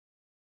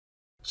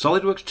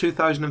SolidWorks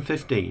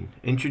 2015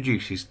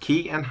 introduces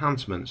key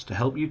enhancements to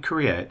help you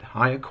create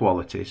higher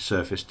quality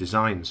surface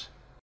designs.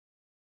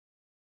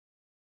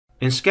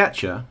 In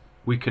Sketcher,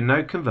 we can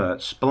now convert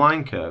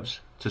spline curves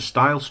to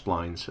style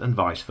splines and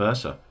vice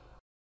versa.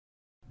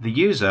 The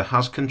user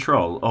has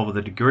control over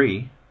the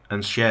degree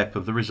and shape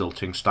of the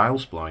resulting style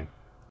spline.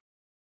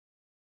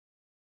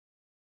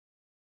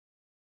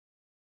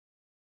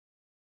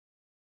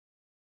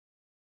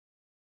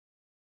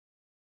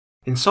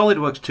 In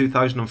SolidWorks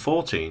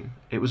 2014,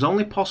 it was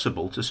only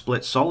possible to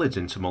split solids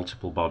into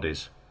multiple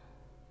bodies.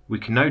 We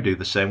can now do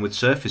the same with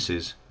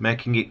surfaces,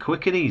 making it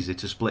quick and easy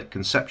to split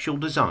conceptual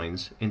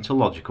designs into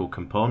logical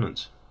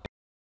components.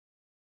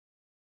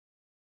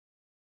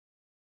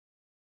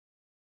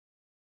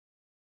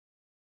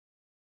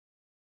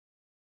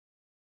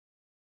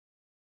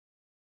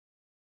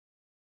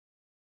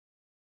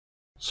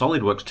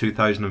 SolidWorks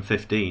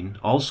 2015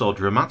 also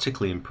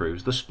dramatically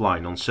improves the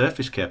spline on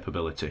surface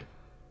capability.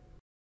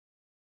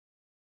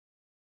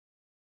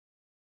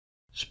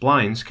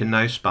 Splines can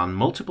now span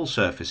multiple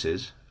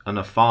surfaces and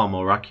are far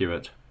more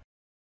accurate.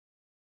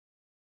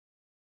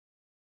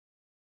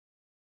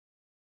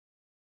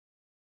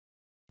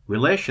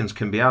 Relations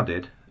can be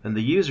added, and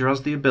the user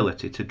has the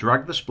ability to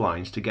drag the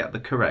splines to get the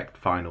correct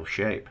final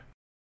shape.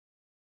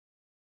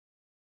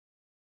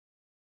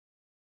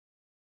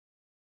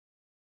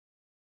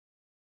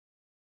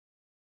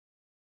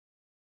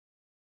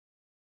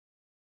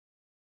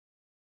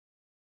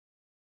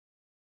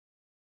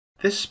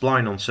 This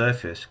spline on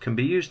surface can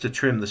be used to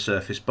trim the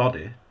surface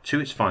body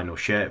to its final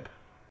shape.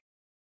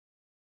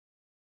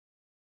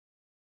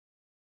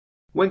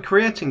 When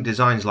creating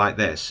designs like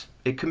this,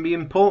 it can be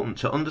important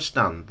to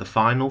understand the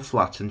final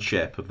flattened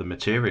shape of the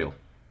material.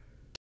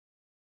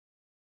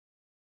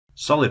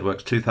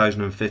 SolidWorks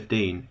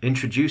 2015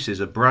 introduces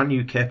a brand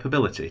new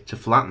capability to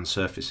flatten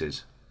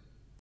surfaces.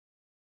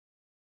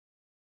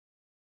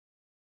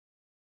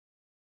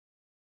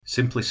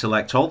 Simply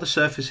select all the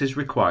surfaces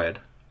required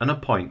and a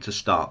point to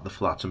start the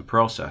flatten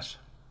process.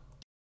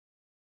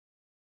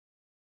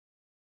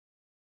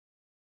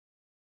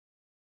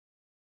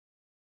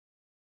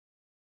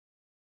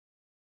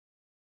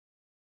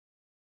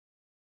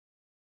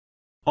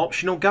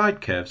 Optional guide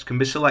curves can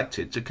be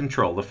selected to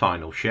control the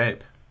final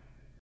shape.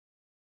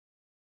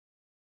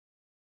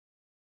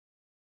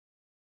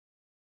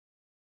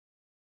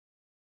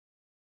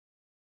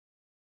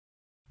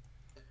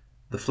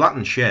 The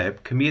flattened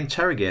shape can be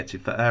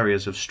interrogated for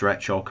areas of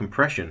stretch or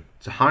compression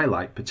to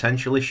highlight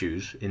potential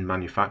issues in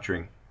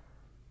manufacturing.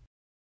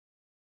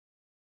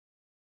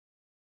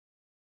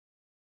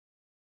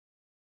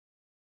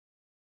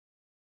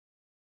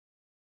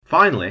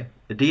 Finally,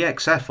 a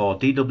DXF or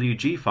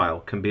DWG file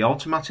can be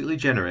automatically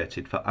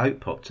generated for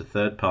output to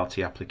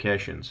third-party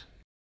applications.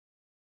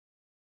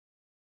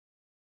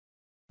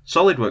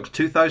 SolidWorks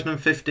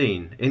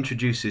 2015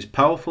 introduces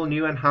powerful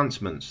new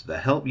enhancements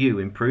that help you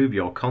improve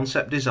your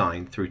concept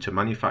design through to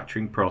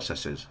manufacturing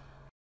processes.